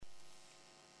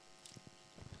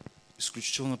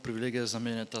Изключителна привилегия за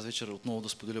мен тази вечер отново да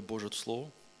споделя Божието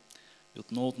Слово. И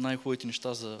отново от най-хубавите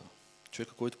неща за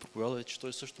човека, който проповядва, е, че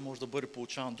той също може да бъде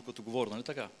получаван докато говори, нали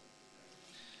така?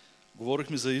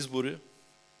 Говорихме за избори.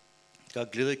 Така,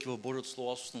 гледайки в Божието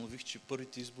Слово, аз установих, че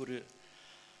първите избори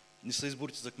не са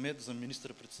изборите за кмет, за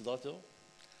министър-председател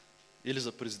или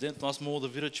за президент, но аз мога да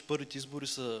видя, че първите избори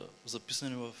са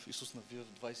записани в Исус Навия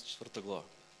в 24 глава,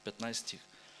 15 стих.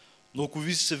 Но ако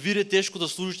ви се види тежко да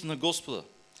служите на Господа,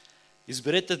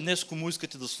 изберете днес кому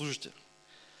искате да служите.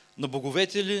 На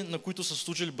боговете ли, на които са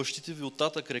служили бащите ви от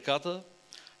татък реката,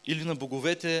 или на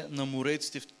боговете на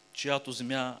морейците, в чиято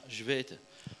земя живеете.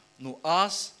 Но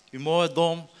аз и моят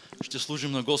дом ще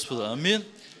служим на Господа. Амин.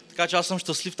 Така че аз съм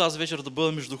щастлив тази вечер да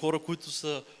бъда между хора, които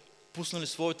са пуснали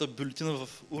своята бюлетина в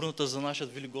урната за нашия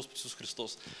вели Господ Исус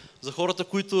Христос. За хората,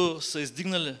 които са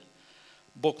издигнали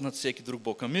Бог над всеки друг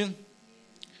Бог. Амин.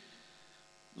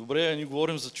 Добре, ние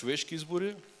говорим за човешки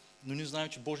избори, но ние знаем,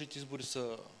 че Божиите избори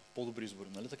са по-добри избори,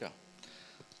 нали така?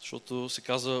 Защото се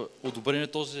казва, одобрен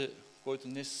е този, който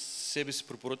не себе си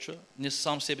препоръчва, не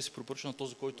сам себе си препоръчва, на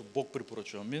този, който Бог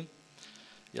препоръчва. Амин.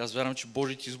 И аз вярвам, че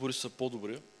Божиите избори са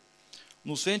по-добри.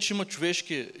 Но освен, че има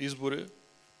човешки избори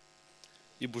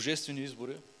и божествени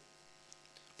избори,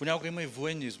 понякога има и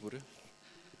военни избори.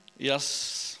 И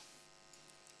аз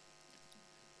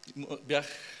бях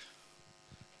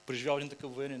преживял един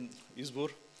такъв военен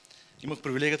избор. Имах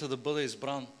привилегията да бъда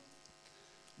избран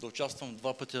да участвам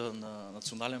 2 пътя на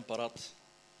национален парад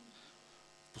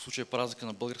по случай празника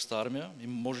на българската армия и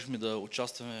можехме да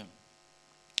участваме,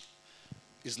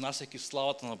 изнасяйки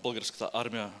славата на българската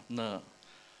армия на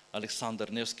Александър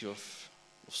Невски в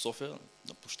София,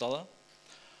 на площада.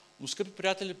 Но, скъпи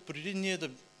приятели, преди ние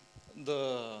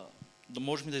да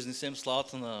можем да изнесем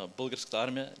славата на българската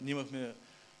армия, ние имахме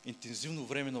интензивно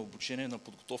време на обучение, на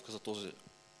подготовка за този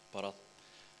парад.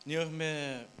 Ние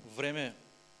имахме време,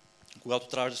 когато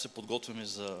трябваше да се подготвяме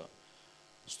за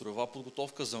строева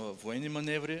подготовка, за военни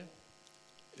маневри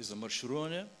и за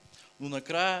маршируване, но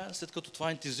накрая, след като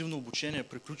това интензивно обучение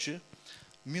приключи,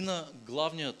 мина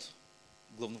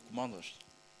главнокомандващ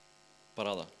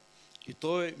парада. И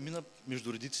той мина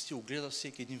между редиците и огледа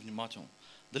всеки един внимателно.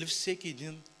 Дали всеки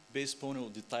един бе изпълнил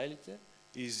детайлите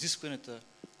и изискванията,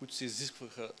 които се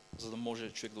изискваха, за да може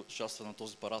човек да участва на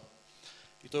този парад.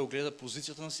 И той огледа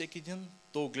позицията на всеки един,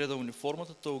 той огледа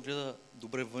униформата, той огледа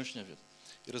добре външния вид.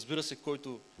 И разбира се,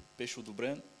 който беше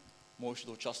одобрен, можеше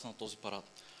да участва на този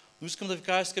парад. Но искам да ви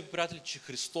кажа, скъпи приятели, че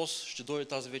Христос ще дойде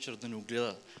тази вечер да ни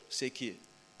огледа всеки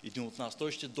един от нас.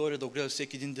 Той ще дойде да огледа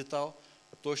всеки един детал,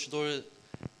 той ще дойде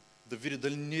да види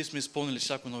дали ние сме изпълнили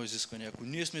всяко едно изискване. Ако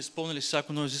ние сме изпълнили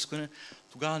всяко едно изискване,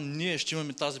 тогава ние ще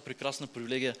имаме тази прекрасна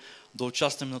привилегия да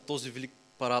участваме на този велик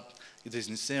парад и да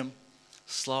изнесем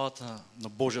славата на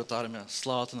Божията армия,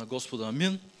 славата на Господа.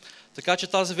 Амин. Така че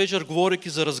тази вечер, говорейки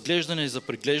за разглеждане и за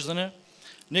преглеждане,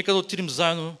 нека да отидем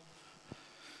заедно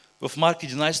в Марк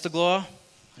 11 глава.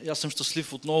 И аз съм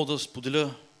щастлив отново да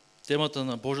споделя темата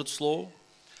на Божието Слово.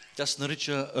 Тя се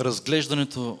нарича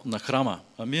Разглеждането на Храма.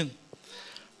 Амин.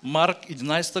 Марк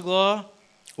 11 глава,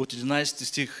 от 11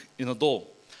 стих и надолу.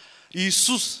 И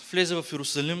Исус влезе в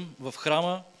Иерусалим, в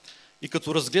храма, и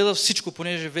като разгледа всичко,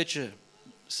 понеже вече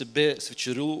се бе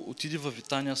свечерило, отиде във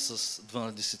Витания с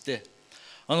 12-те.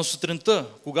 А на сутринта,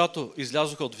 когато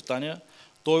излязоха от Витания,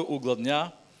 той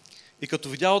огладня и като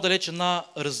видял далеч една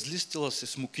разлистила се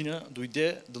смокиня,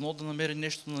 дойде дано да намери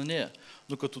нещо на нея.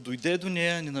 Но като дойде до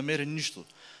нея, не намери нищо,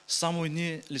 само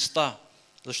едни листа,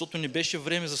 защото не беше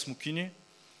време за смокини.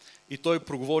 И той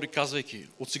проговори, казвайки: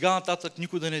 от сега нататък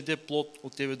никой да не яде плод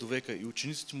от тебе до века. И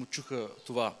учениците му чуха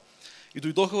това. И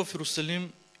дойдоха в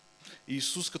Иерусалим и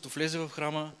Исус, като влезе в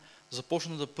храма,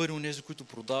 започна да пъри онези, които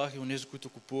продаваха и онези, които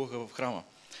купуваха в храма.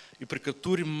 И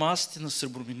прекатури масите на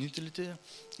среброменителите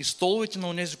и столовете на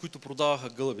онези, които продаваха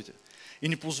гълъбите. И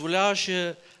не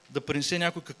позволяваше да принесе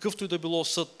някой какъвто и да било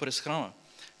съд през храма.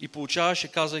 И получаваше,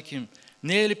 казвайки им: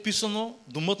 не е ли писано,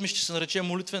 домът ми ще се нарече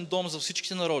молитвен дом за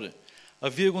всичките народи, а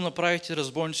вие го направихте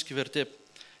разбойнически вертеп.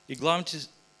 И главните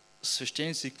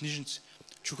свещеници и книжници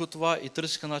чуха това и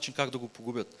търсиха начин как да го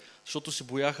погубят, защото се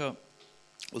бояха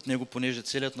от него, понеже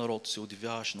целият народ се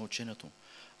удивяваше на учението.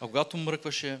 А когато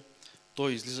мръкваше,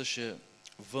 той излизаше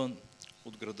вън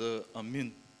от града.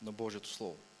 Амин на Божието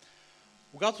Слово.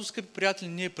 Когато, скъпи приятели,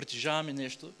 ние притежаваме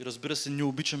нещо, и разбира се, ние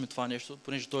обичаме това нещо,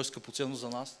 понеже то е скъпоценно за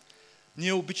нас,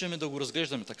 ние обичаме да го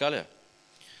разглеждаме, така ли е?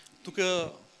 Тук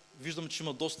виждам, че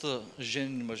има доста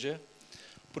жени мъже.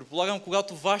 Предполагам,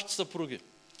 когато вашите съпруги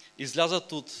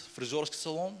излязат от фризьорски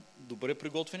салон, добре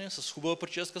приготвени, с хубава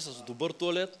прическа, с добър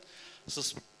туалет,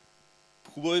 с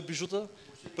хубави бижута,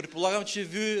 предполагам, че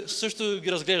вие също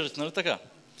ги разглеждате, нали така?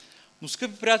 Но,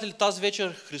 скъпи приятели, тази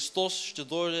вечер Христос ще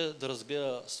дойде да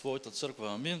разгледа своята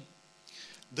църква. Амин.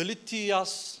 Дали ти и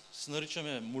аз се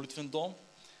наричаме молитвен дом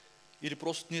или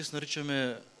просто ние се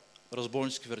наричаме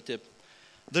разбойнически вертеп?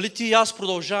 Дали ти и аз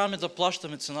продължаваме да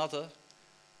плащаме цената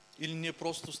или ние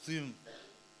просто стоим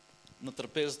на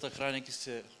трапезата, храняйки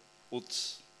се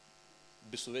от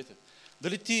бесовете?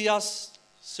 Дали ти и аз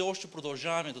все още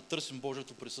продължаваме да търсим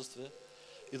Божието присъствие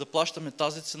и да плащаме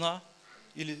тази цена,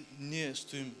 или ние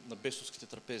стоим на бесовските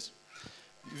трапези?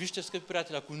 И вижте, скъпи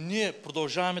приятели, ако ние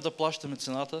продължаваме да плащаме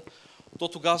цената, то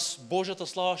тогава Божията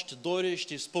слава ще дойде и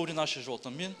ще изпълни нашия живот.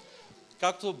 Амин.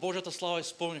 Както Божията слава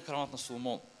изпълни храмът на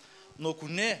Соломон. Но ако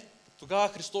не, тогава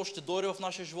Христос ще дойде в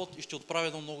нашия живот и ще отправи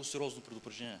едно много сериозно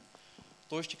предупреждение.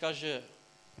 Той ще каже: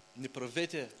 не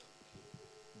правете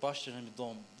бащиния ми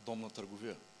дом на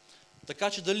търговия.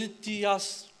 Така че дали ти и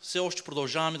аз все още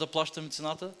продължаваме да плащаме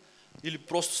цената, или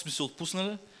просто сме се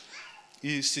отпуснали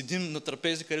и седим на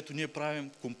трапези, където ние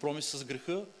правим компромис с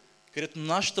греха, където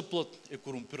нашата плът е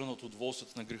корумпирана от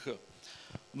удоволствието на греха.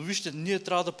 Но вижте, ние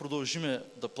трябва да продължиме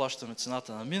да плащаме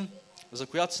цената. Амин. За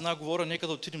коя цена говоря, нека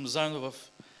да отидем заедно в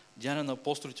Деяния на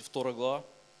апостолите, 2 глава.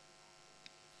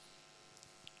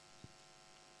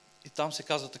 И там се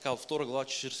казва така, от 2 глава,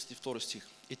 42 стих.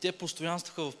 И те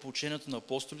постоянстваха в поучението на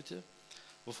апостолите,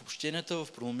 в общенията,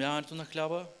 в преломяването на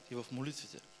хляба и в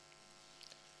молитвите.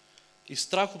 И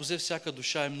страх обзе всяка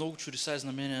душа и много чудеса и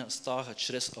знамения ставаха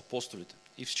чрез апостолите.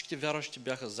 И всичките вярващи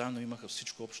бяха заедно, имаха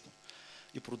всичко общо.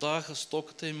 И продаваха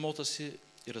стоката и имота си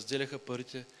и разделяха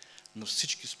парите на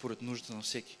всички според нуждата на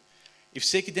всеки. И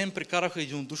всеки ден прекараха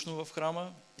единодушно в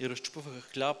храма и разчупваха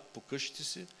хляб по къщите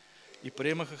си и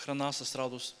приемаха храна с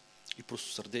радост и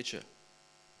простосърдечие,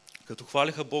 като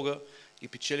хвалиха Бога и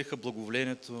печелиха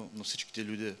благоволението на всичките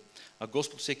люди. А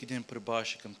Господ всеки ден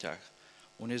прибавяше към тях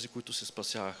онези, които се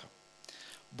спасяваха.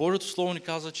 Божието Слово ни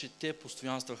каза, че те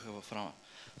постоянстваха в храма.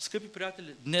 Скъпи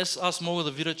приятели, днес аз мога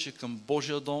да видя, че към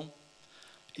Божия дом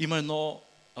има едно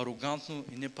арогантно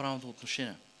и неправилно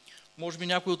отношение. Може би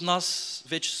някои от нас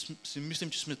вече си мислим,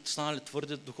 че сме станали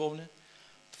твърде духовни,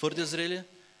 твърде зрели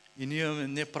и ние имаме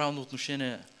неправилно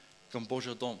отношение към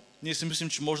Божия дом. Ние си мислим,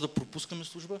 че може да пропускаме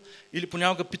служба или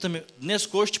понякога питаме: днес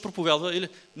кой ще проповядва или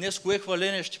днес кое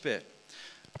хваление ще пее.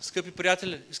 Скъпи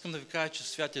приятели, искам да ви кажа, че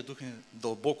Святия Дух е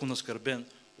дълбоко наскърбен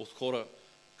от хора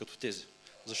като тези.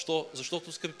 Защо?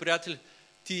 Защото, скъпи приятели,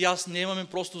 ти и аз не имаме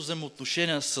просто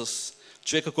взаимоотношения с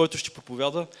човека, който ще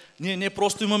проповядва. Ние не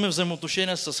просто имаме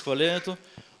взаимоотношения с хвалението,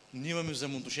 ние имаме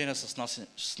взаимоотношения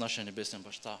с нашия небесен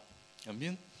баща.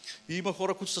 Амин. И има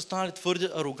хора, които са станали твърде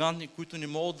арогантни, които не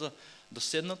могат да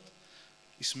седнат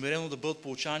и смирено да бъдат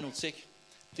получавани от всеки.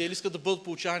 Те или искат да бъдат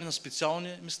получавани на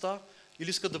специални места, или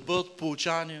искат да бъдат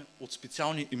получавани от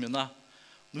специални имена.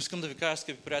 Но искам да ви кажа,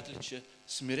 скъпи приятели, че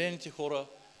смирените хора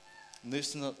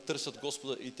наистина търсят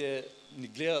Господа и те не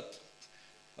гледат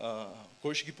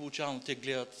кой ще ги получава, но те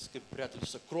гледат, скъпи приятели,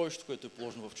 съкровището, което е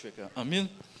положено в човека. Амин.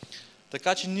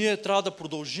 Така че ние трябва да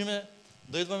продължиме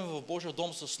да идваме в Божия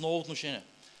дом с ново отношение.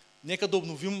 Нека да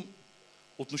обновим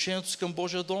отношението си към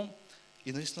Божия дом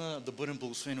и наистина да бъдем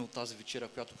благословени от тази вечеря,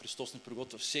 която Христос ни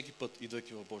приготвя всеки път,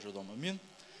 идвайки в Божия дом. Амин.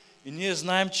 И ние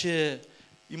знаем, че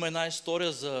има една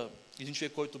история за един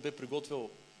човек, който бе приготвил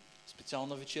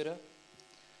специална вечеря.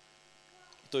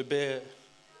 Той бе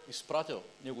изпратил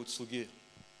неговите слуги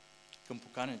към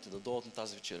поканените да дойдат на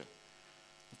тази вечеря.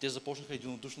 И те започнаха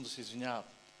единодушно да се извиняват.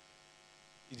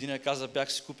 Единият каза: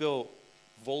 бях си купил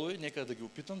волове, нека да ги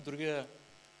опитам. Другия: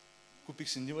 купих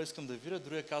си нива, искам да видя.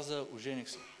 Другия каза: ожених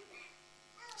се.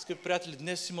 Скъпи приятели,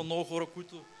 днес има много хора,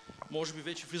 които може би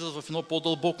вече влизат в едно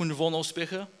по-дълбоко ниво на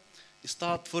успеха и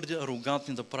стават твърде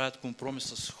арогантни да правят компромис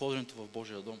с ходенето в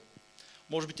Божия дом.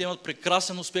 Може би те имат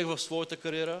прекрасен успех в своята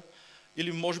кариера,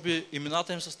 или може би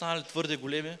имената им са станали твърде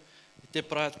големи и те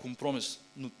правят компромис.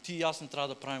 Но ти и аз не трябва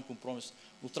да правим компромис.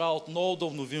 Но трябва отново да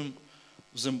обновим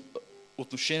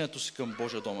отношението си към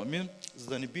Божия дом. Амин. За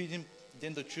да не би един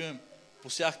ден да чуем: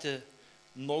 посяхте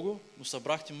много, но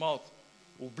събрахте малко.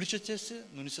 Обличате се,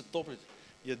 но не се топлите.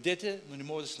 Ядете, но не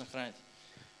можете да се нахраните.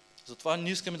 Затова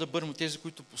ние искаме да бъдем тези,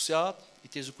 които посяват и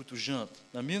тези, които женат.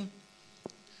 Амин.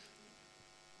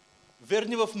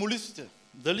 Верни в молитвите.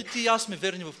 Дали ти и аз сме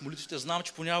верни в молитвите? Знам,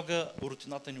 че понякога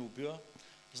рутината ни убива.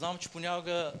 Знам, че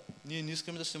понякога ние не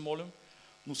искаме да се молим.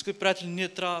 Но, скъпи приятели, ние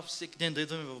трябва всеки ден да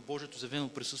идваме в Божието завено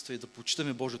присъствие и да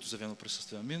почитаме Божието завено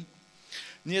присъствие. Амин.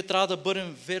 Ние трябва да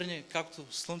бъдем верни, както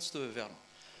слънцето е вярно.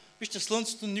 Вижте,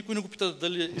 слънцето никой не го пита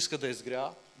дали иска да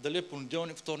изгрява, дали е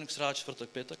понеделник, вторник, сряда, четвъртък,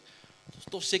 петък.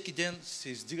 То всеки ден се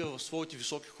издига в своите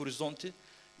високи хоризонти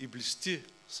и блести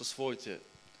със своите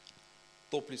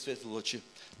топли и светли лъчи.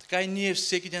 Така и ние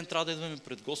всеки ден трябва да идваме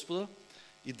пред Господа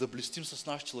и да блестим с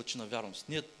нашите лъчи на вярност.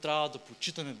 Ние трябва да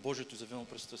почитаме Божието изявено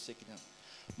присъствие всеки ден.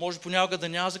 Може понякога да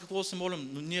няма за какво да се молим,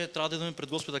 но ние трябва да идваме пред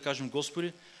Господа да кажем: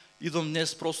 Господи, идвам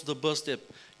днес просто да бъда с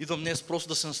Теб. Идвам днес просто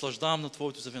да се наслаждавам на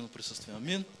Твоето изявено присъствие.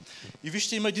 Амин. И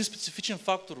вижте, има един специфичен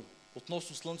фактор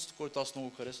относно Слънцето, който аз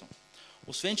много харесвам.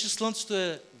 Освен, че Слънцето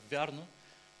е вярно,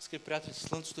 скъпи приятели,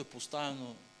 Слънцето е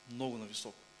поставено много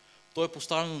нависоко. То е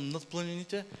поставено над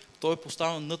планините, то е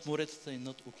поставено над моретата и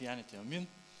над океаните. Амин.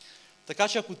 Така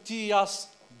че ако ти и аз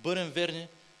бъдем верни,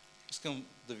 искам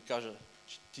да ви кажа,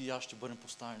 че ти и аз ще бъдем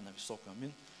поставени на високо.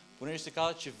 Амин. Понеже се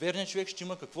казва, че верният човек ще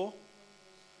има какво?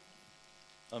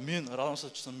 Амин. Радвам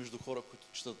се, че съм между хора, които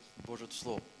четат Божието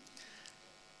Слово.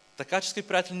 Така че, скъпи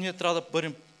приятели, ние трябва да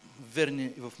бъдем верни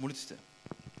и в молитвите.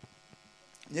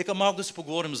 Нека малко да си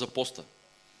поговорим за поста.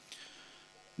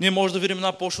 Ние може да видим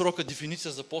една по-широка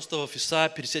дефиниция за поста в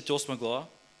Исаия 58 глава,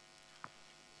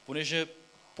 понеже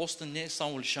поста не е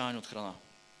само лишаване от храна.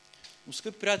 Но,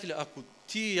 скъпи приятели, ако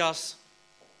ти и аз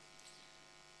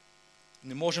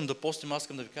не можем да постим, аз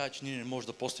искам да ви кажа, че ние не можем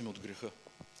да постим от греха.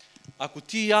 Ако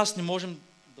ти и аз не можем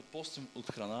да постим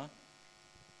от храна,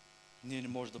 ние не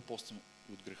можем да постим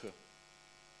от греха.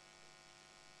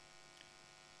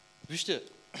 Вижте,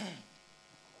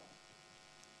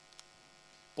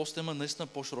 постът има наистина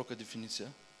по-широка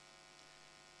дефиниция,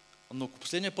 но ако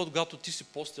последния път, когато ти си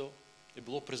постил, е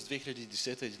било през 2010,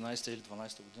 2011 или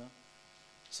 2012 година,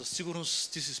 със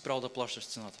сигурност ти си спрял да плащаш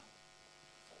цената.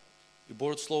 И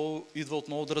Божието Слово идва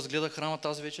отново да разгледа храма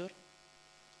тази вечер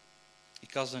и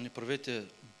казва: не правете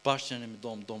бащиния ми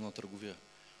дом, дом на търговия.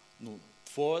 Но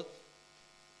твоето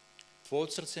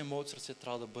сърце и моето сърце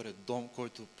трябва да бъде дом,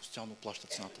 който постоянно плаща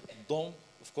цената. Дом,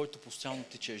 в който постоянно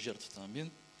тече жертвата.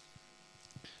 Амин.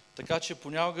 Така че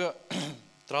понякога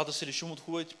трябва да се лишим от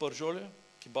хубавите пържоли,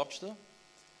 кебабчета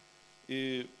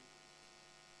и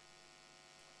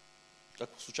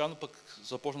ако случайно пък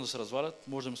започна да се развалят,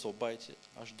 може да ми се обадите,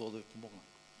 аз ще дойда да ви помогна.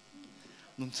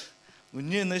 Но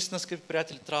ние наистина, скъпи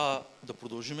приятели, трябва да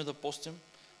продължим да постим,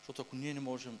 защото ако ние не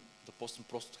можем да постим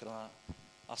просто от храна,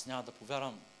 аз няма да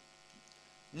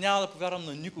повярвам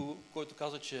на никого, който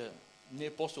казва, че не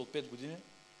е постил от 5 години,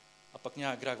 а пък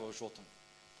няма грях в живота му.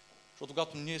 Защото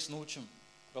когато ние се научим,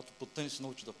 когато плътта ни се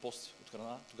научи да пости от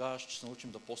храна, тогава ще се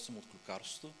научим да постим от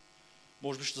клюкарството.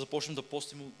 Може би ще започнем да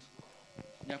постим от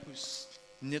някои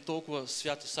не толкова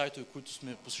святи сайтове, които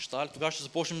сме посещавали. Тогава ще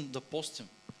започнем да постим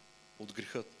от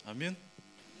грехът. Амин.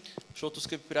 Защото,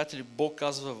 скъпи приятели, Бог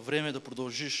казва: време е да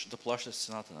продължиш да плащаш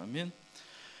цената. Амин.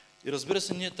 И разбира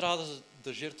се, ние трябва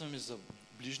да жертваме за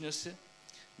ближния си.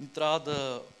 Ние трябва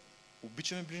да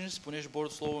обичаме ближния си, понеже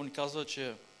Божието Слово ни казва,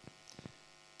 че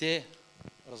те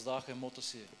раздаваха имота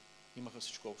си, имаха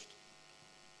всичко общо.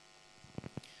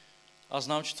 Аз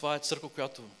знам, че това е църква,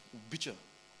 която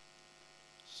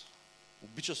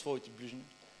обича своите ближни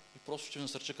и просто ще ви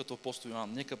насърча като апостол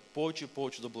Йоан. Нека повече и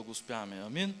повече да благоуспяваме.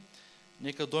 Амин.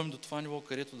 Нека дойдем до това ниво,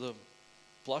 където да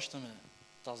плащаме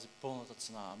тази пълната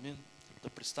цена. Амин. Да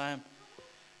представим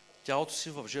тялото си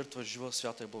в жертва жива,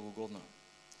 свята и благогодна.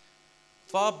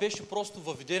 Това беше просто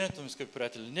във видението ми, скъпи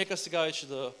приятели. Нека сега вече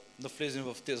да влезем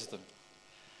в тезата ми.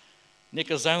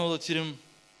 Нека заедно да отидем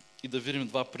и да видим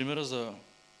два примера за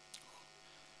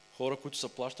хора, които са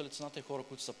плащали цената и хора,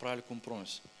 които са правили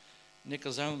компромис.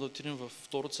 Нека заедно да отидем в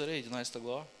 2 Царе, 11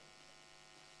 глава.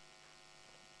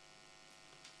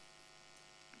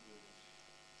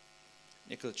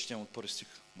 Нека да четем от първи стих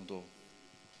надолу.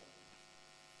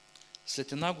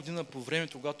 След една година по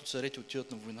времето, когато царете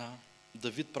отиват на война,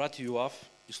 Давид прати Йоав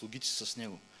и слугите си с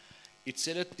него. И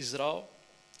целият Израел,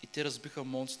 и те разбиха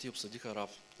монците и обсъдиха Рав.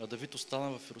 А Давид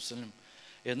остана в Иерусалим.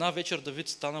 Една вечер Давид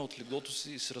стана от леглото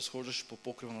си и се разхождаше по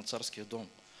покрива на царския дом.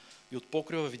 И от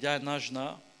покрива видя една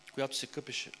жена, която се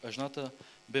къпеше, а жената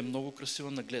бе много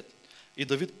красива на глед. И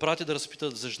Давид прати да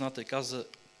разпита за жената и каза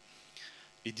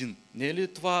един: не е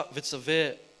ли това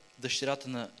Вецаве, дъщерята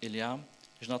на Елиам,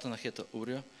 жената на Хета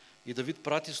Урия? И Давид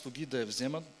прати слуги да я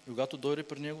вземат, и когато дойде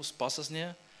при него, спа с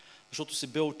нея, защото се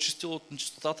бе очистила от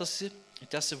нечистотата си и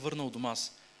тя се върна у дома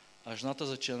си. А жената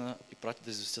зачена и прати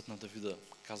да известят на Давида,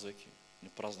 казвайки: не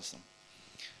празна съм.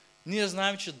 Ние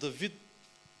знаем, че Давид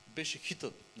беше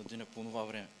хитът на деня по това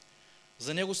време.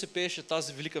 За него се пееше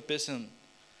тази велика песен: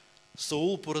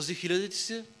 Саул порази хилядите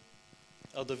си,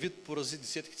 а Давид порази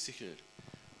десетките си хиляди.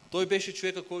 Той беше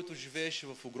човека, който живееше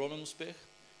в огромен успех,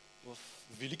 в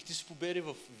великите си победи,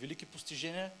 в велики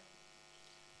постижения.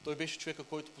 Той беше човека,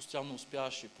 който постоянно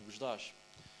успяваше и побеждаваше.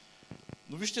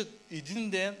 Но вижте, един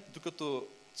ден, докато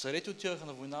царете отиваха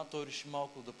на война, той реши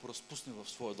малко да поразпусне в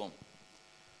своя дом.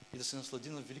 и да се наслади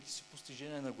на великите си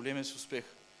постижения и на големия си успех.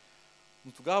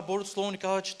 Но тогава Божието Слово ни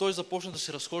казва, че той започна да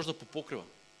се разхожда по покрива.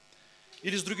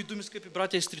 Или с други думи, скъпи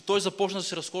братя и сестри, той започна да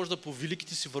се разхожда по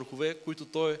великите си върхове, които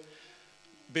той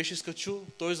беше изкачил.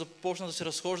 Той започна да се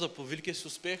разхожда по великия си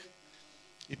успех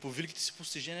и по великите си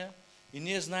постижения. И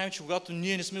ние знаем, че когато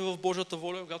ние не сме в Божията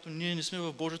воля, когато ние не сме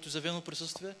в Божието изявено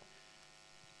присъствие,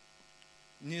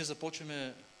 ние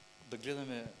започваме да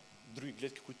гледаме други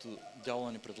гледки, които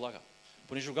дявола ни предлага.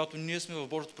 Понеже когато ние сме в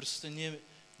Божието присъствие, ние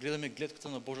гледаме гледката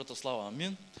на Божията слава.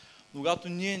 Амин. Но когато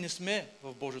ние не сме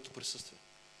в Божието присъствие,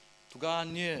 тогава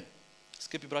ние,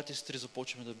 скъпи брати и сестри,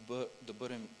 започваме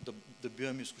да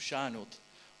биваме изкушавани от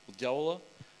дявола.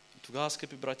 И тогава,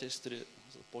 скъпи брати и сестри,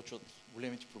 започват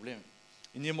големите проблеми.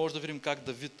 И ние можем да видим как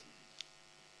Давид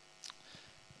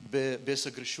бе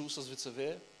съгрешил с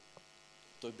Вицавея,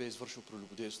 той бе извършил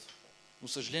прелюбодейство. Но,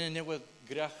 съжаление, неговият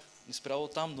грях не спряло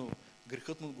там, но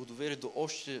грехът му го довери до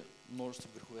още множество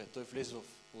грехове. Той влезе в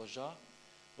лъжа,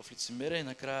 в лицемерие и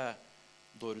накрая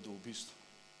дойде до убийство.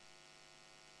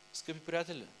 Скъпи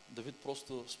приятели, Давид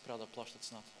просто спря да плаща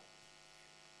цената.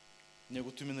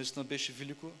 Неговото име наистина беше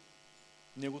велико,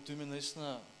 неговото име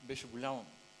наистина беше голямо,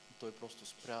 но той просто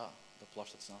спря да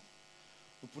плаща цената.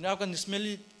 Но понякога не сме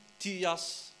ли ти и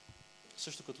аз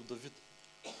също като Давид?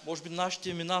 Може би нашите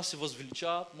имена се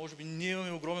възвеличават, може би ние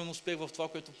имаме огромен успех в това,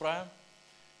 което правим,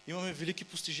 имаме велики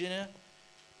постижения,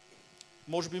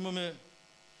 може би имаме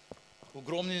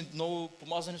огромни, много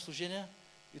помазани служения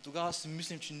и тогава си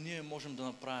мислим, че ние можем да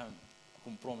направим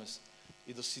компромис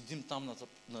и да седим там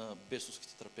на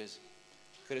бесовските трапези,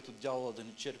 където дявола да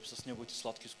ни черпи с неговите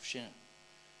сладки изкушения.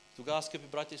 Тогава, скъпи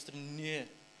братя и сестри, ние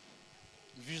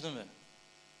виждаме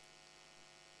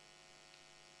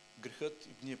грехът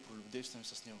и ние прелюбодействаме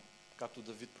с него, както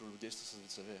Давид прелюбодейства с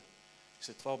Вицавея.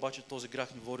 След това обаче този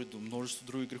грях ни води до множество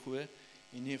други грехове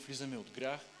и ние влизаме от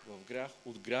грях в грях,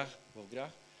 от грях в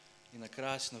грях и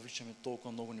накрая си навличаме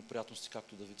толкова много неприятности,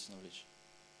 както Давид се навлича.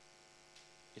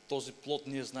 И този плод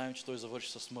ние знаем, че той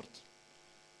завърши със смърт.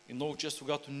 И много често,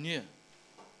 когато ние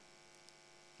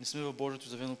не сме в Божието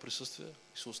изявено присъствие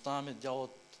и се оставаме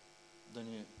дяволът да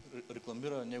ни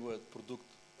рекламира неговият продукт,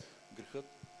 грехът,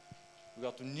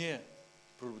 когато ние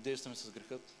прелюбодействаме с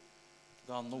грехът,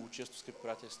 тогава много често, скъпи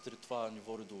приятели, това ни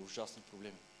води до ужасни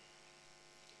проблеми.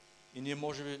 И ние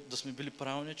може да сме били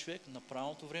правилният човек, на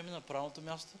правилното време, на правилното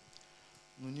място,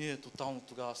 но ние тотално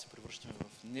тогава се превръщаме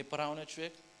в неправилният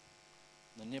човек,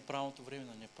 на неправилното време,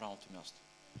 на неправилното място.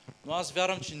 Но аз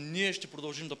вярвам, че ние ще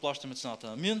продължим да плащаме цената.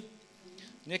 Амин.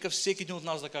 Нека всеки един от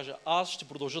нас да каже, аз ще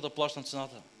продължа да плащам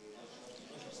цената.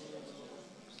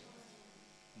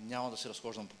 Няма да се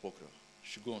разхождам по покрива.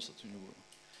 Шегувам се, не говоря.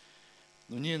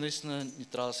 Но ние наистина не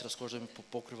трябва да се разхождаме по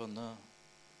покрива на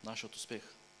нашия успех.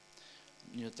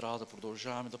 Ние трябва да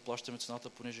продължаваме да плащаме цената,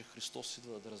 понеже Христос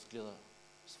идва да разгледа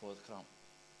своят храм.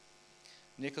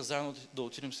 Нека заедно да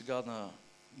отидем сега на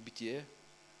Битие,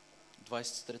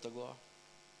 23 глава.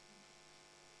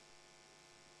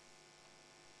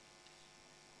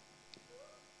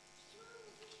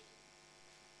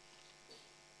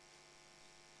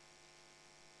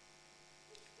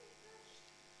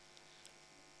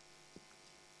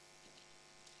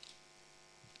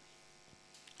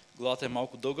 Главата е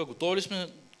малко дълга. Готови ли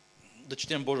сме да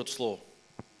четем Божието Слово?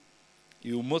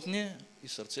 И умът ни, и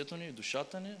сърцето ни, и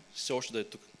душата ни, все още да е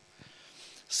тук.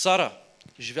 Сара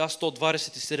живя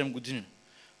 127 години.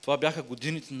 Това бяха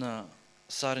годините на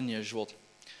Сариния живот.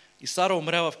 И Сара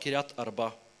умря в Кирят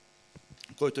Арба,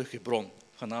 който е Хеброн,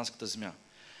 в хананската земя.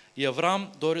 И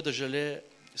Авраам дойде да жалее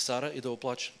Сара и да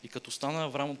оплаче. И като стана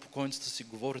Авраам от покойницата си,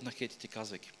 говори на хетите,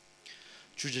 казвайки: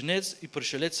 чужденец и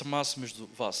пришелец съм аз между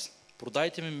вас.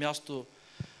 Продайте ми място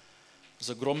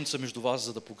за гробница между вас,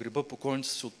 за да погреба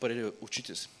покойницата си отпреди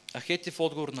очите си. А хетите в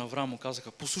отговор на Авраам му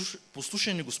казаха: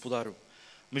 послушай ни, господарю,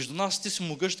 между нас ти си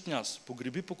могъщ княз,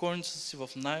 погреби покойницата си в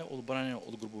най-отбрания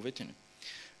от гробовете ни.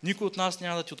 Никой от нас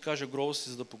няма да ти откаже гроба си,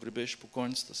 за да погребеш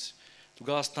покойницата си.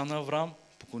 Тогава стана Авраам,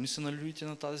 поклони се на людите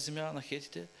на тази земя, на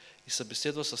хетите, и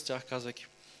събеседва с тях, казвайки: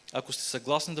 ако сте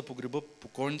съгласни да погреба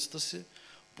покойницата си,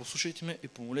 послушайте ме и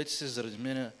помолете се заради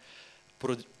мене.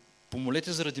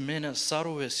 Помолете заради мене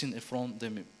Саровия син Ефрон да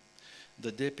ми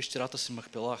даде пещерата си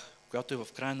Махпелах, която е в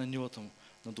края на нивата му,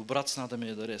 на добра цена да ми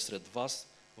я даде сред вас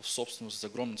в собственост за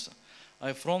гробница. А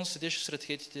Ефрон седеше сред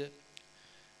хетите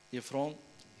и Ефрон,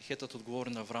 хетът, отговори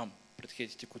на Авраам пред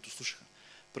хетите, които слушаха.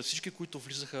 Пред всички, които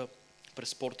влизаха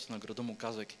през портата на града му,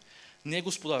 казвайки: не,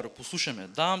 господарю, послушаме,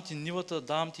 давам ти нивата,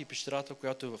 давам ти и пещерата,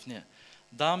 която е в нея.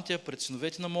 Давам ти я пред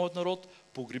синовете на моят народ,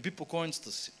 погреби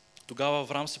покойницата си. Тогава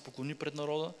Авраам се поклони пред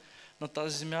народа на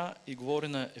тази земя и говори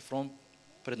на Ефрон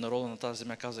пред народа на тази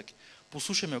земя, казвайки: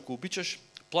 послушай ме, ако обичаш,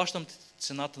 плащам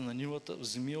цената на нивата,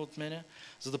 вземи я от мене,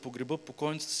 за да погреба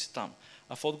покойницата си там.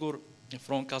 А в отговор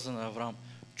Ефрон каза на Авраам: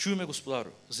 чуй ме,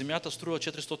 господарю, земята струва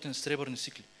 400 сребърни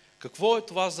сикли. Какво е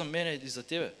това за мен и за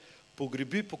тебе?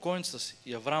 Погреби покойницата си.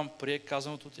 И Авраам прие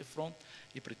казаното от Ефрон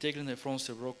и притегли на Ефрон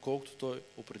сребро, колкото той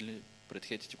определи пред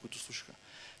хетите, които слушаха.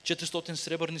 400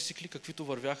 сребърни сикли, каквито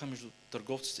вървяха между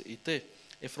търговците. И тъй,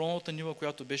 Ефроновата нива,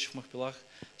 която беше в Махпилах,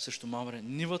 срещу Мамре,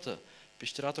 нивата,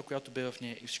 пещерата, която бе в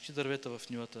нея, и всички дървета в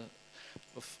нивата,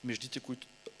 в междите, които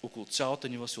около цялата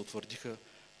нива се утвърдиха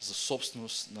за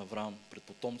собственост на Авраам, пред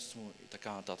потомците му и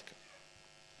така нататък.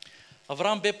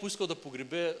 Авраам бе поискал да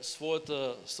погребе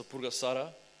своята съпруга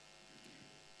Сара.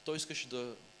 Той искаше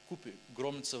да купи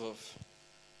гробница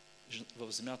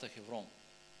в земята Хеврон.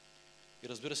 И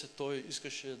разбира се, той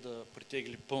искаше да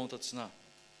притегли пълната цена.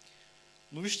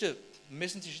 Но вижте,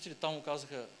 местните жители там му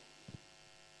казаха: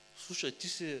 слушай, ти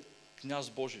си княз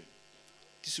Божий,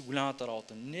 ти си голямата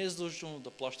работа, не е задължително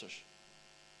да плащаш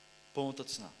пълната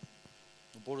цена.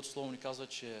 Но Божието Слово ни казва,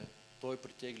 че той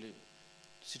притегли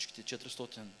всичките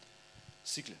 400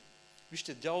 сикли.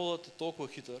 Вижте, дяволът е толкова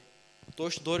хитър,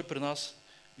 той ще дойде при нас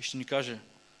и ще ни каже: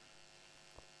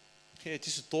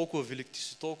 ти си толкова велик, ти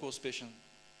си толкова успешен.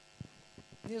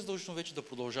 Не е задължително вече да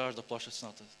продължаваш да плащаш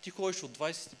цената. Ти ходиш от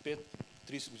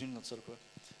 25-30 години на църква,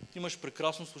 ти имаш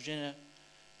прекрасно служение,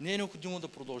 не е необходимо да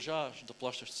продължаваш да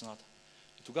плащаш цената.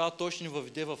 И тогава той ще ни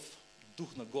въведе в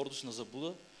дух на гордост, на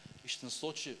заблуда и ще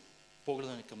насочи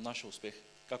погледа ни към нашия успех,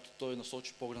 както той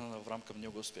насочи погледа на Авраам към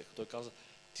неговия успех. Той каза: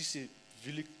 ти си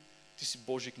велик, ти си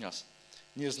Божий княз.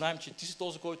 Ние знаем, че ти си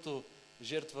този, който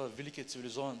жертва великият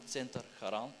цивилизован център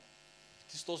Харан.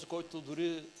 Ти си този, който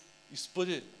дори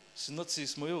изпъди синът си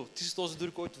Исмаил. Ти си този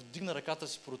дори, който вдигна ръката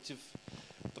си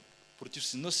против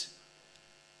сина си.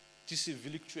 Ти си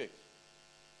велик човек.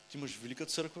 Ти имаш велика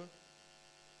църква,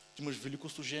 ти имаш велико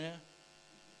служение.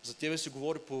 За тебе се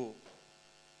говори по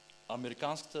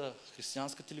американската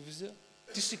християнска телевизия.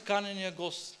 Ти си канения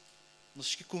гост на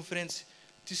всички конференции.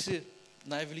 Ти си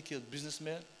най-великият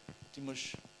бизнесмен. Ти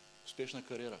имаш успешна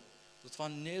кариера. Затова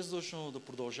не е задължително да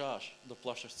продължаваш да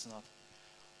плащаш цената.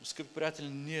 Но, скъпи приятели,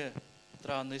 ние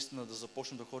трябва наистина да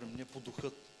започнем да ходим не по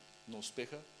духът на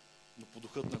успеха, но по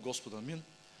духът на Господа. Амин.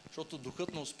 Защото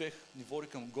духът на успех ни води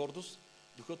към гордост,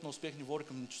 духът на успех ни води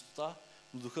към нечистота,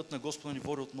 но духът на Господа ни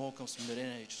води отново към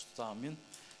смирение и чистота. Амин.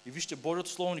 И вижте, Божието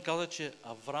Слово ни каза, че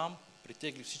Авраам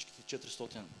притегли всичките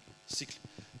 400 сикли.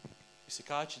 И се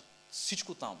казва, че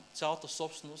всичко там, цялата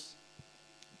собственост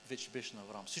вече беше на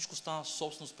Авраам. Всичко стана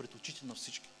собственост пред очите на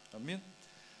всички. Амин.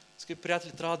 Скъпи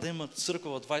приятели, трябва да има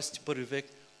църква в 21 век,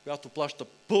 която плаща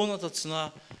пълната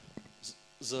цена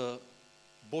за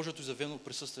Божието изявено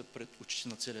присъствие пред очите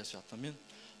на целия свят. Амин.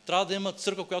 Трябва да има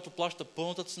църква, която плаща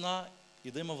пълната цена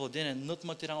и да има владение над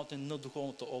материалната и над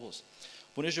духовната област.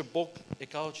 Понеже Бог е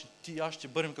казал, че ти и аз ще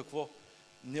бъдем какво?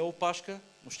 Не опашка,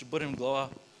 но ще бъдем глава.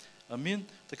 Амин.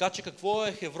 Така че какво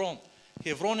е Хеврон?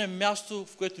 Хеврон е място,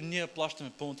 в което ние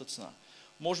плащаме пълната цена.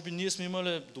 Може би ние сме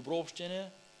имали добро общение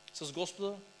с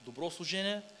Господа, добро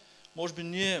служение, може би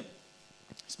ние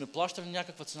сме плащали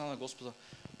някаква цена на Господа,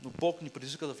 но Бог ни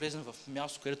предизвика да влезем в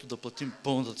място, където да платим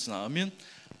пълната цена. Амин.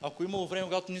 Ако имало време,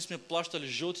 когато ние сме плащали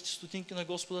жълтите стотинки на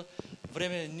Господа,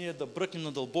 време е ние да бръкнем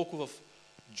надълбоко в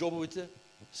джобовете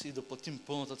си и да платим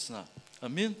пълната цена.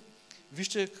 Амин.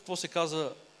 Вижте какво се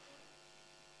казва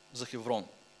за Хеврон.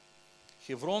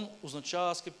 Хеврон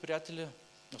означава, скъпи приятели,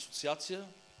 асоциация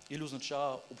или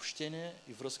означава общение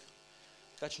и връзка.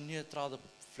 Така че ние трябва да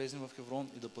влезем в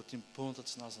Хеврон и да платим пълната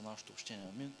цена за нашето общение.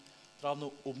 Амин. Трябва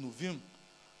да обновим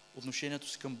отношението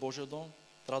си към Божия дом.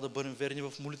 Трябва да бъдем верни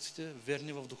в молитвите,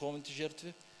 верни в духовните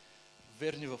жертви,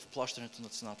 верни в плащането на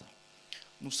цената.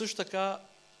 Но също така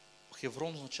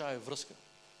Хеврон означава и връзка.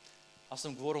 Аз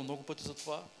съм говорил много пъти за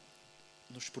това,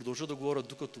 но ще продължа да говоря,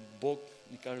 докато Бог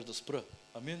ни каже да спра.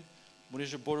 Амин.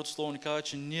 Понеже Божието Слово ни казва,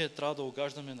 че ние трябва да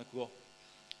огаждаме на кого?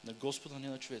 На Господа, не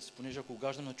на човеци. Понеже ако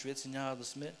огаждаме на човеци, няма да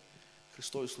сме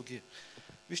Христови слуги.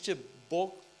 Вижте,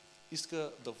 Бог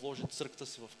иска да вложи църквата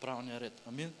си в правилния ред.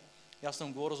 Амин. И аз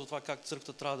съм говорил за това как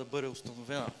църквата трябва да бъде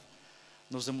установена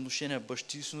на взаимоотношения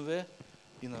бащи и синове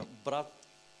и на брат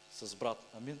с брат.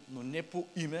 Амин. Но не по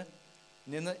име,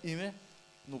 не на име,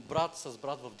 но брат с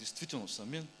брат в действителност.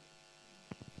 Амин.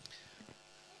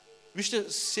 Вижте,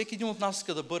 всеки един от нас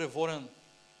иска да бъде воден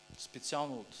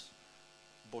специално от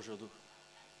Божия дух.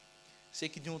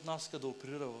 Всеки един от нас иска да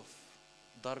оперира в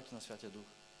дарбите на Святия Дух.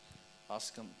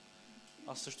 Аз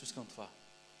също искам това.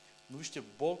 Но вижте,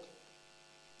 Бог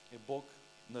е Бог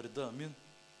на реда. Амин.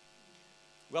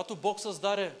 Когато Бог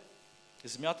създаде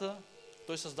земята,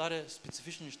 Той създаде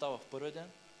специфични неща в първия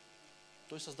ден,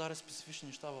 той създаде специфични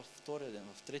неща във втория ден,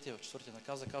 в третия, в четвъртия.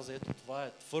 Каза, ето това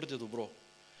е твърде добро.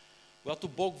 Когато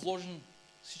Бог вложи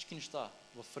всички неща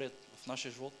в ред, в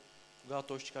нашия живот, тогава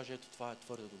Той ще каже, ето това е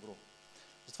твърде добро.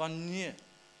 Затова ние,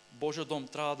 Божия дом,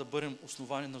 трябва да бъдем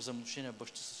основани на взаимоотношения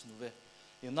бащи с синове.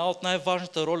 И една от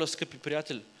най-важната роля, скъпи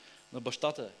приятели, на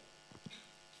бащата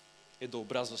е да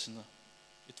обрязва сина.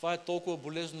 И това е толкова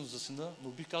болезнено за сина, но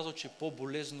бих казал, че е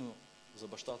по-болезнено за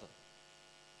бащата.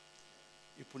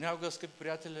 И понякога, скъпи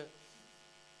приятели,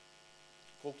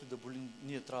 колкото и да боли,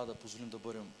 ние трябва да позволим да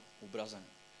бъдем обрязани.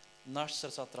 Нашите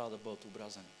сърца трябва да бъдат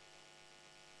обрязани.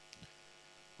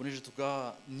 Понеже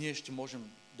тогава ние ще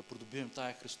можем да придобием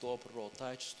тая Христова природа,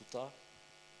 тая чистота,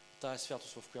 тая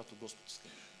святост, в която Господ иска.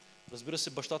 Разбира се,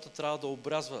 бащата трябва да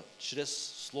обрязва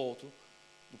чрез Словото,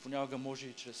 но понякога може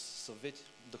и чрез съвети,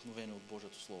 вдъхновени от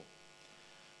Божието Слово.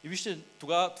 И вижте,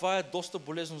 тогава това е доста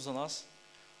болезнено за нас,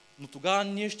 но тогава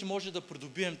ние ще може да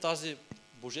придобием тази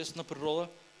божествена природа,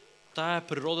 тая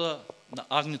природа на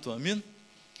агнето. Амин.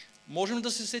 Можем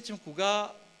да се сетим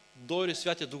кога дойде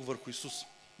Святия Дух върху Исус.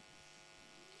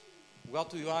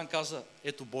 Когато Йоан каза,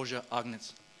 ето Божия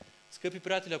агнец. Скъпи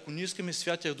приятели, ако ние искаме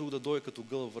Святия Дух да дойде като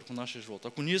гълъб върху нашия живот,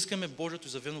 ако ние искаме Божието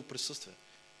изявено присъствие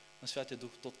на Святия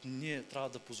Дух, то ние трябва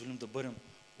да позволим да бъдем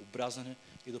обрязани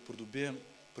и да придобием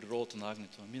природата на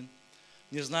агнето. Амин.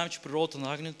 Ние знаем, че природата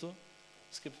на агнето,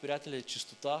 скъпи приятели, е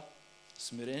чистота,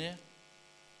 смирение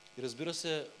и разбира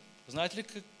се, знаете ли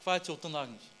каква е целта на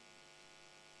агнето?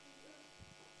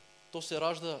 То се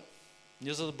ражда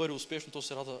не за да бъде успешно,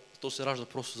 то се ражда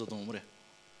просто за да умре.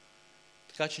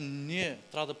 Така че ние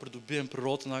трябва да придобием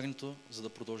природата на агнето, за да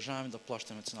продължаваме да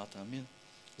плащаме цената. Амин.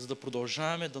 За да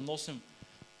продължаваме да носим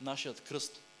нашият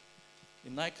кръст. И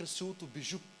най-красивото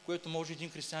бижу, което може един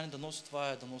християнин да носи, това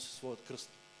е да носи своят кръст.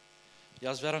 И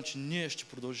аз вярвам, че ние ще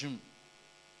продължим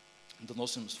да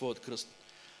носим своят кръст.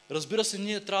 Разбира се,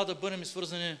 ние трябва да бъдем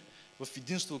свързани в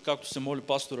единство, както се моли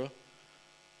пастора.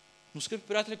 Но, скъпи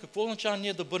приятели, какво означава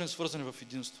ние да бъдем свързани в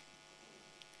единство?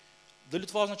 Дали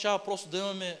това означава просто да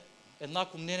имаме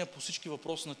еднакво мнение по всички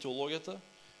въпроси на теологията,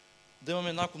 да имаме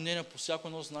еднакво мнение по всяко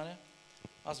едно знание?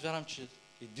 Аз вярвам, че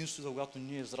единството, когато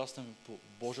ние израстваме по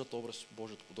Божият образ,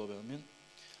 Божието подобие. Амин.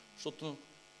 Защото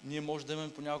ние може да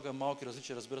имаме понякога малки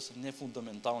различия, разбира се, не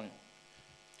фундаментални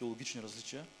теологични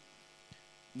различия,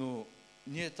 но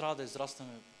ние трябва да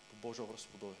израстваме по Божия образ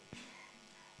подобие.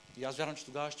 И аз вярвам, че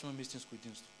тогава ще имаме истинско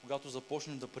единство. Когато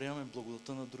започнем да приемаме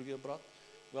благодата на другия брат,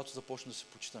 когато започнем да се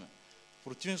почитаме. В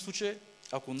противен случай,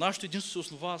 ако нашето единство се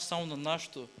основава само на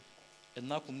нашето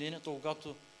еднакво мнение, то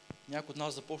когато някой от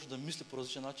нас започне да мисли по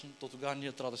различен начин, то тогава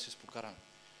ние трябва да се изпокараме.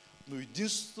 Но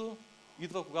единството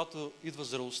идва, когато идва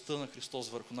зрелостта на Христос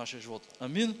върху нашия живот.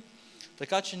 Амин.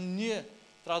 Така че ние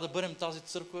трябва да бъдем тази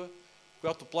църква,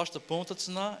 която плаща пълната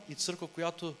цена и църква,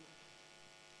 която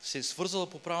се е свързала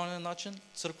по правилен начин,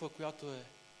 църква, която е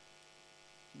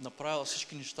направила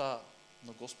всички неща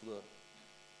на Господа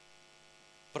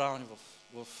правилни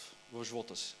в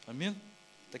живота си. Амин.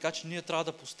 Така че ние трябва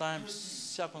да поставим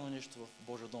всяко на нещо в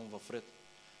Божия дом в ред.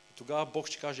 И тогава Бог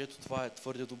ще каже, ето това е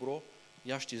твърде добро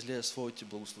и аз ще излея своите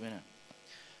благословения.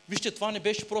 Вижте, това не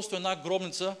беше просто една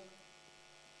гробница,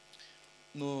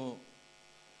 но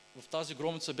в тази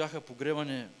гробница бяха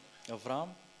погребани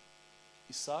Авраам,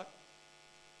 Исаак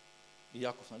и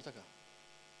Яков, нали така?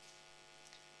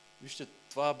 Вижте,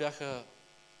 това бяха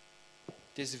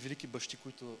тези велики бащи,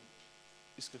 които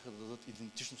искаха да дадат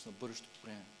идентичност на бъдещото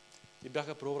поколение. Те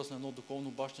бяха прообраз на едно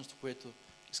духовно бащинство, което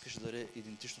искаше да даде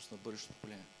идентичност на бъдещото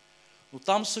поколение. Но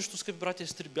там също, скъпи братя и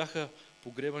сестри, бяха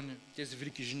погребани тези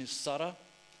велики жени Сара,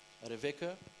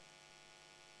 Ревека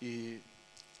и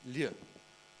Лия.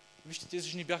 Вижте, тези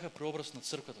жени бяха преобраз на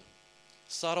църквата.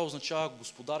 Сара означава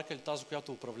господарка или тази,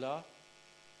 която управлява.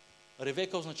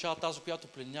 Ревека означава тази, която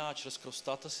пленява чрез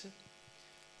красотата си.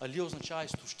 А Лия означава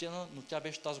изтощена, но тя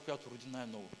беше тази, която роди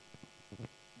най-много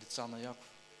деца на Яков.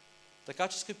 Така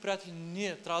че, скъпи приятели,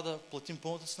 ние трябва да платим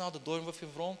пълната цена, да дойдем в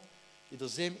Еврон и да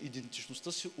вземем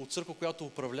идентичността си от църква, която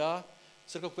управлява,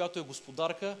 църква, която е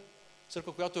господарка,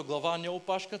 църква, която е глава, не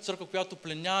опашка, църква, която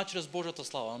пленява чрез Божията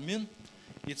слава. Амин.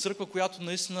 И църква, която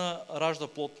наистина ражда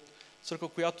плод. Църква,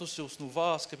 която се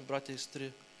основава, скъпи братя и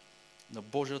сестри, на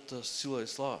Божията сила и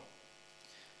слава.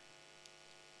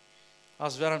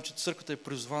 Аз вярвам, че църквата е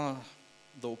призвана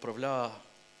да управлява,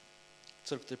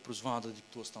 църквата е призвана да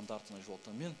диктува стандарта на живота.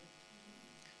 Амин.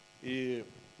 И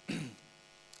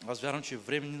аз вярвам, че е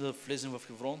време ни да влезем в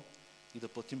Еврон и да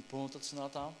платим пълната цена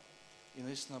там и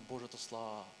наистина Божията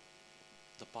слава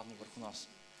да падне върху нас.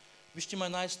 Вижте, има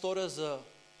една история за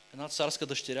една царска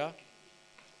дъщеря,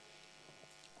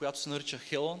 която се нарича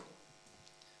Хелън.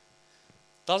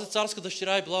 Тази царска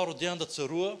дъщеря е била родена да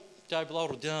царува, тя е била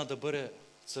родена да бъде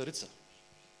царица.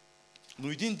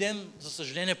 Но един ден, за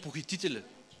съжаление, похитители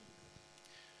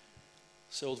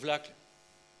се отвлякли.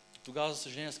 Тогава, за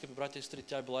съжаление, скъпи братя и сестри,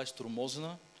 тя е била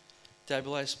изтормозена, тя е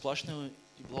била изплашена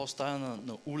и била оставена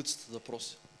на улицата да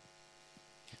проси.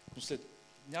 Но след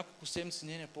няколко седмици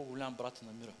нейният по-голям брат я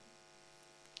намира.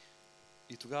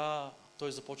 И тогава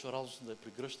той започва радостно да я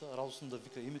прегръща, радостно да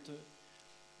вика името ѝ,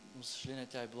 но, за съжаление,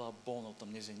 тя е била болна от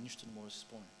амнезия и нищо не може да си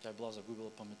спомня. Тя е била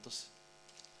загубила паметта си.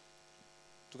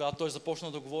 Тогава той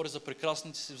започна да говори за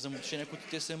прекрасните си взаимоотношения, които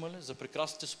те са имали, за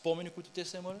прекрасните спомени, които те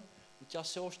са имали, но тя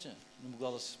все още не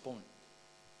могла да си спомни.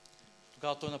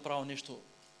 Тогава той направил нещо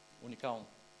уникално.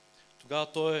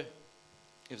 Тогава той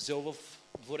е взел в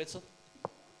двореца,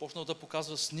 почнал да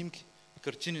показва снимки,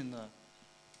 картини на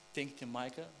техните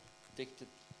майка,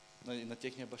 на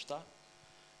техния баща.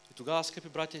 И тогава, скъпи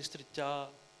братя и сестри, тя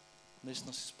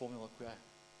наистина си спомнила коя е.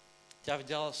 Тя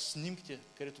видяла снимките,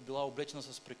 където била облечена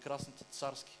с прекрасните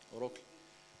царски рокли.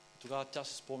 Тогава тя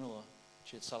си спомнила,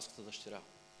 че е царската дъщеря.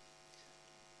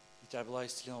 И тя била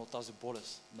изцелена от тази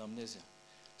болест на амнезия.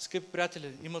 Скъпи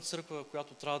приятели, има църква,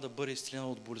 която трябва да бъде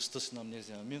изцелена от болестта си на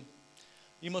амнезия. Амин.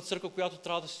 Има църква, която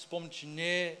трябва да си спомни, че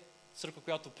не е църква,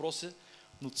 която проси,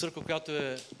 но църква, която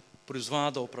е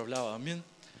призвана да управлява. Амин.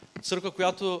 Църква,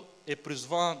 която е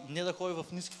призвана не да ходи в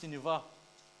ниските нива,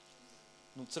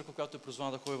 но църква, която е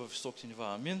призвана да ходи в високите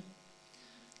нива. Амин.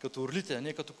 Като орлите, а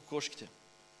не като кокошките.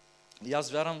 И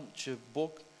аз вярвам, че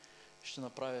Бог ще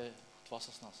направи това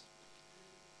с нас.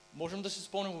 Можем да си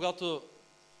спомним, когато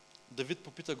Давид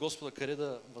попита Господа къде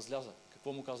да възляза.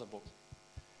 Какво му каза Бог?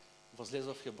 Възлез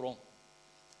в Хеброн.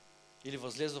 Или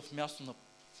възлез в място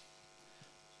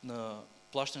на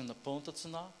плащане на пълната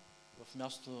цена, в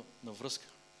място на връзка.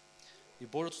 И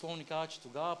Божието Слово ни казва, че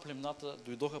тогава племената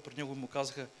дойдоха при него и му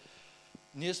казаха: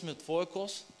 ние сме твоя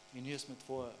кост и ние сме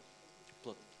твоя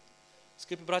плът.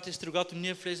 Скъпи брати и сестри, когато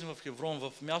ние влезем в Хеврон,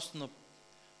 в място на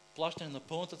плащане на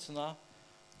пълната цена,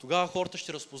 тогава хората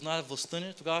ще разпознаят властта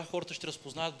ни, тогава хората ще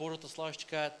разпознаят Божията слава и ще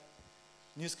кажат: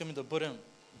 ние искаме да бъдем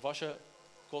ваша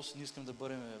кост, ние искаме да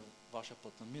бъдем ваша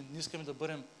път. Ние искаме да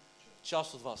бъдем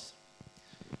част от вас.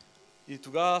 И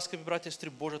тогава, скъпи брати и сестри,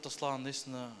 Божията слава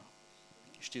наистина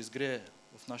ще изгрее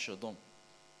в нашия дом.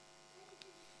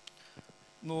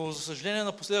 Но, за съжаление,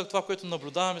 напоследък това, което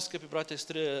наблюдаваме, скъпи братя и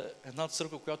сестри, е една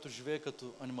църква, която живее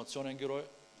като анимационен герой.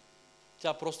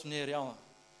 Тя просто не е реална.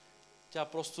 Тя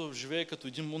просто живее като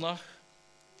един монах,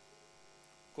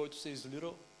 който се е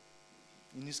изолирал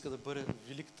и не иска да бъде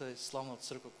великата и славна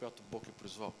църква, която Бог е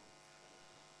призвал.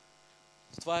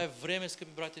 Това е време,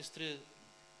 скъпи братя и сестри,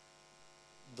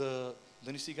 да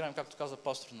не си играем, както каза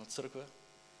пастор на църква,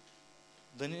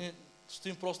 да не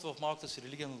стоим просто в малката си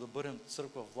религия, но да бъдем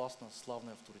църква властна,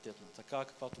 славна и авторитетна, така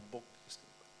каквато Бог иска.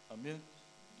 Амин.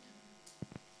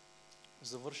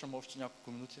 Завършвам още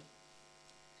няколко минути.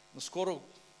 Наскоро,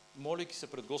 молейки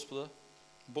се пред Господа,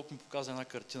 Бог ми показа една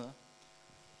картина.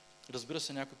 Разбира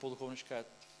се, някои по-духовни ще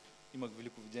кажат: имах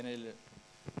велико видение или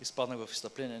изпаднах в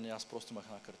изстъпление. Не, аз просто имах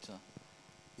една картина.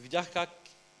 Видях как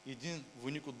един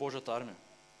войник от Божията армия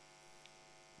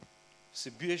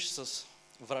се биеше с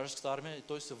вражеската армия и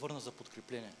той се върна за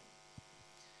подкрепление.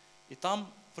 И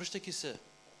там, връщайки се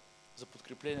за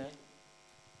подкрепление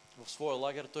в своя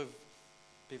лагер, той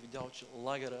бе видял, че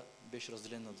лагера беше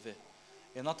разделен на две.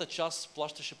 Едната част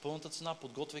плащаше пълната цена,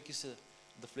 подготвяйки се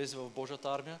да влезе в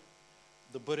Божията армия,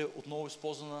 да бъде отново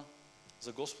използвана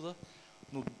за Господа,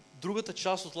 но другата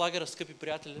част от лагера, скъпи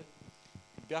приятели,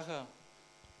 бяха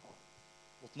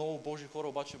отново Божии хора,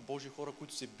 обаче Божии хора,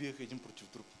 които се биеха един против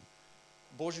друг.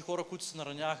 Божии хора, които се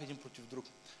нараняваха един против друг.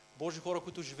 Божии хора,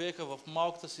 които живееха в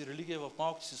малката си религия, в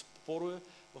малките си спорове,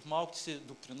 в малките си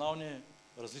доктринални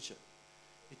различия.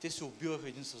 И те се убиваха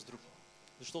един с друг,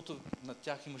 защото на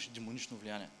тях имаше демонично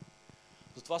влияние.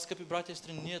 Затова, скъпи братя и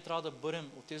сестри, ние трябва да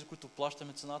бъдем от тези, които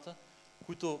плащаме цената,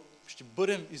 които ще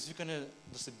бъдем извикани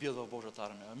да се бият в Божията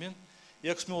армия. Амин. И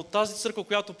ако сме от тази църква,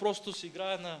 която просто се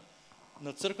играе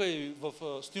на църква и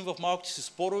стоим в малките си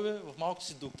спорове, в малките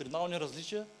си доктринални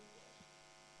различия,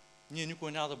 ние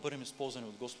никога няма да бъдем използвани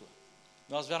от Господа.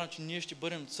 Но аз вярвам, че ние ще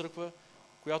бъдем църква,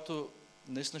 която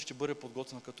наистина ще бъде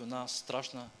подготвена като една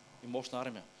страшна и мощна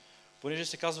армия. Понеже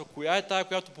се казва: коя е тая,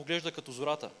 която поглежда като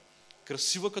зората?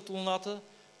 Красива като луната,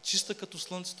 чиста като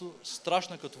слънцето,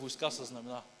 страшна като войска със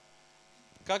знамена.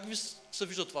 Как ви се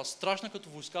вижда това? Страшна като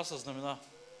войска със знамена.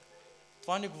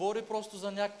 Това не говори просто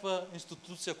за някаква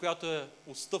институция, която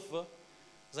отстъпва,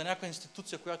 за някаква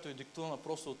институция, която е диктувана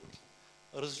просто от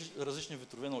различни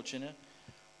ветрове на учение.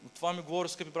 Но това ми говори,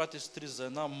 скъпи братя и сестри, за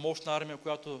една мощна армия,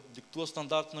 която диктува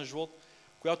стандарт на живот,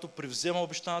 която превзема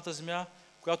обещаната земя,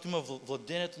 която има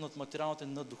владението над материалната и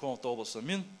над духовната област.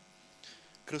 Амин.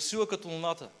 Красива като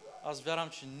луната. Аз вярвам,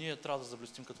 че ние трябва да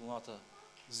заблестим като луната,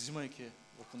 взимайки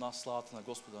върху нас славата на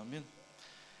Господа. Амин.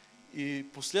 И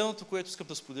последното, което искам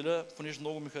да споделя, понеже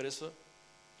много ми харесва,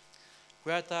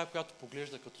 коя е тая, която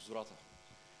поглежда като зората.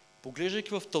 Поглеждайки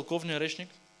в тълковния речник,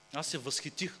 аз се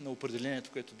възхитих на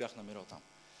определението, което бях намерил там.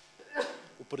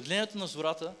 Определението на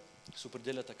зората се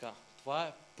определя така. Това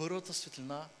е първата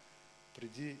светлина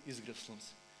преди изгрев слънце.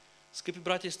 Скъпи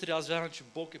братя и сестри, аз вярвам, че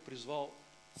Бог е призвал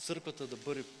църквата да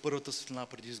бъде първата светлина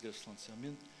преди изгрев слънце.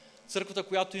 Амин. Църквата,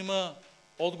 която има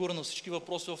отговор на всички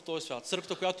въпроси в този свят.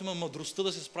 Църквата, която има мъдростта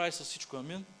да се справи с всичко.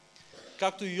 Амин.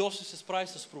 Както и Йосиф се справи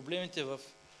с проблемите в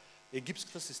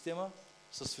египетската система,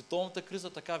 с световната криза,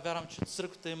 така вярвам, че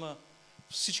църквата има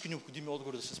всички необходими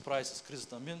отговори да се справи с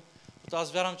кризата. Амин.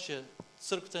 Аз вярвам, че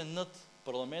църквата е над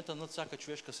парламента, над всяка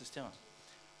човешка система.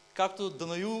 Както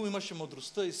Данаил имаше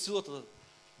мъдростта и силата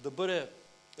да бъде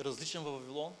различен във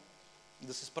Вавилон и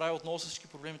да се справи отново с всички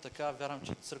проблеми, така вярвам,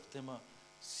 че църквата има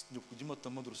необходимата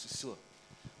мъдрост и сила.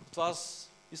 Това аз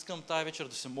искам тая вечер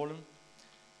да се молим.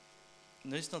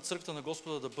 Наистина църквата на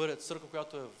Господа да бъде църква,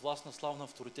 която е властна, славна,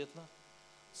 авторитетна.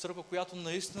 Църква, която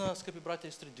наистина, скъпи братя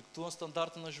и сестри, диктува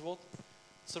стандарта на живот.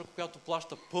 Църква, която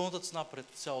плаща пълната цена пред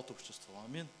цялото общество.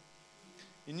 Амин.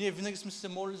 И ние винаги сме се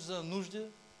молили за нужди,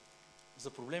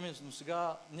 за проблеми, но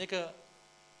сега нека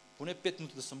поне 5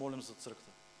 минути да се молим за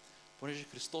църквата. Понеже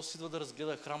Христос идва да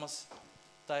разгледа храма си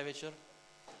тая вечер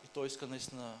и Той иска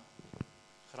наистина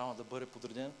храма да бъде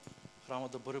подреден, храма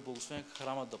да бъде благословен,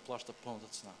 храма да плаща пълната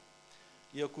цена.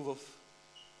 И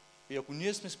ако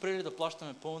ние сме спрели да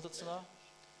плащаме пълната цена,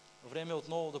 време е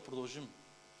отново да продължим.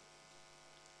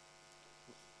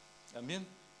 Амин.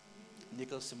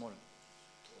 Нека да се молим.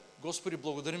 Господи,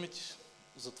 благодарим Ти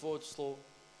за Твоето Слово.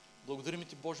 Благодарим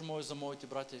Ти, Боже мой, за моите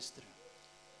братя и сестри.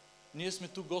 Ние сме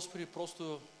тук, Господи,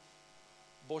 просто,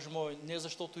 Боже мой, не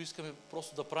защото искаме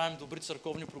просто да правим добри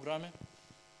църковни програми,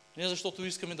 не защото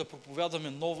искаме да проповядваме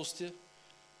новости,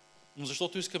 но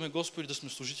защото искаме, Господи, да сме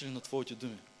служители на Твоите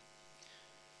думи.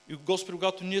 И, Господи,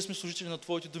 когато ние сме служители на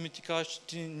Твоите думи, Ти кажеш,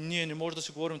 че ние не можем да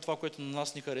си говорим това, което на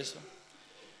нас ни харесва.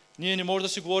 Ние не можем да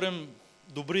си говорим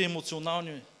добри,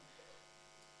 емоционални,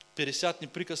 пересятни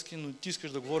приказки, но Ти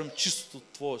искаш да говорим чистото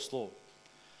Твое Слово.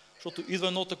 Защото идва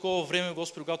едно такова време,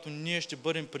 Господи, когато ние ще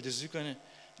бъдем предизвикани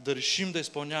да решим да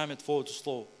изпълняваме Твоето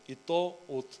Слово. И то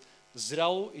от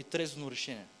зряло и трезвено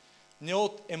решение. Не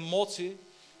от емоции,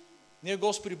 не,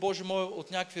 Господи Боже мой,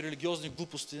 от някакви религиозни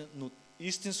глупости, но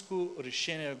истинско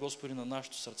решение, Господи, на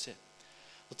нашето сърце.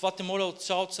 Затова Те моля от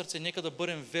цялото сърце, нека да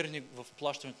бъдем верни в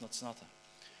плащането на цената.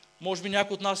 Може би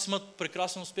някои от нас имат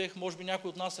прекрасен успех, може би някои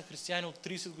от нас са християни от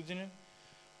 30 години,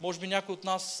 може би някои от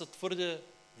нас са твърде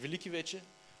велики вече,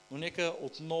 но нека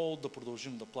отново да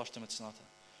продължим да плащаме цената.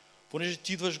 Понеже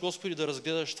Ти идваш, Господи, да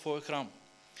разгледаш Твоя храм.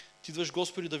 Ти идваш,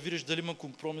 Господи, да видиш дали има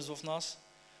компромис в нас,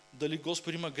 дали,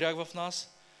 Господи, има грях в нас,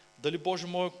 дали, Боже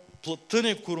мой, плътта не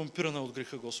е корумпирана от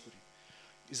греха, Господи.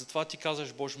 И затова Ти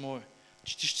казваш, Боже мой,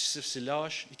 че Ти ще се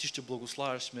вселяваш и Ти ще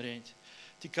благославяш смирените.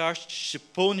 Ти казваш, че ще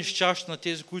пълниш чашата на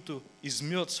тези, които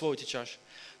измиват своите чаши.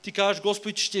 Ти казваш,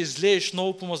 Господи, че ще излееш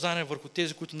ново помазание върху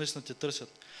тези, които наистина Те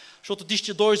търсят. Защото Ти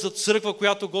ще дойдеш за църква,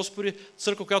 която, Господи,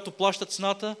 църква, която плаща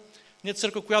цената, не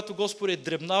църква, която, Господи, е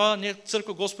дребнава, не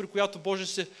църква, Господи, която, Боже,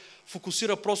 се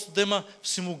фокусира просто да има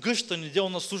всемогъща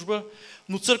неделна служба,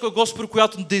 но църква, Господи,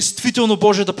 която действително,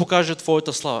 Боже, да покаже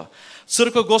Твоята слава.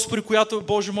 Църква, Господи, която,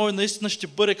 Боже мой, наистина ще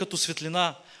бъде като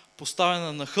светлина,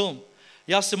 поставена на хълм.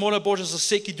 И аз се моля, Боже, за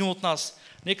всеки един от нас.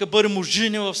 Нека бъдем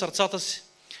ожилени в сърцата си.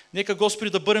 Нека, Господи,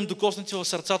 да бъдем докоснати в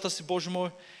сърцата си, Боже мой,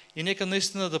 и нека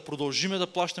наистина да продължиме да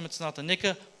плащаме цената.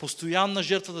 Нека постоянна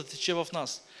жертва да тече в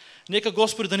нас. Нека,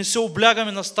 Господи, да не се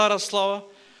облягаме на стара слава,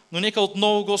 но нека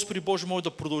отново, Господи Боже мой,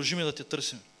 да продължиме да Те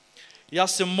търсим. И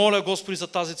аз се моля, Господи, за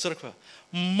тази църква.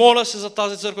 Моля се за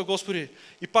тази църква, Господи.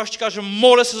 И пак ще кажа,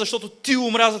 моля се, защото Ти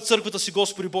умря за църквата си,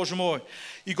 Господи Боже мой.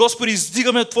 И, Господи,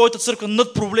 издигаме Твоята църква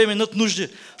над проблеми, над нужди,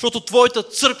 защото Твоята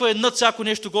църква е над всяко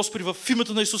нещо, Господи, в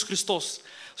името на Исус Христос.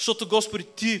 Защото, Господи,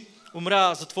 Ти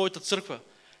умря за Твоята църква.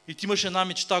 И Ти имаш една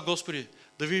мечта, Господи,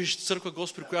 да видиш църква,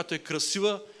 Господи, която е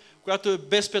красива, която е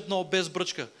без петно, без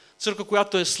бръчка. Църква,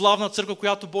 която е славна, църква,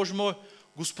 която, Боже мой,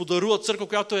 господарува, църква,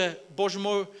 която е, Боже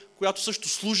мой, която също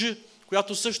служи,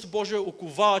 която също, Боже,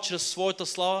 оковава чрез своята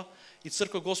слава, и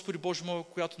църква, Господи Боже мой,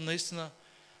 която наистина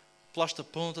плаща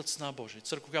пълната цена, Боже, и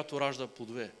църква, която ражда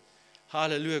плодове.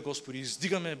 Халелуя, Господи,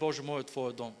 издигаме, Боже мой,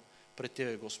 Твоя дом пред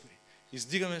Тебе, Господи.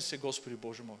 Издигаме се, Господи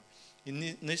Боже мой.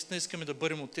 И наистина искаме да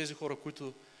бъдем от тези хора,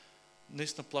 които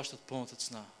наистина плащат пълната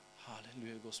цена.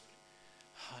 Халелуя, Господи.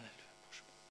 Халелуя.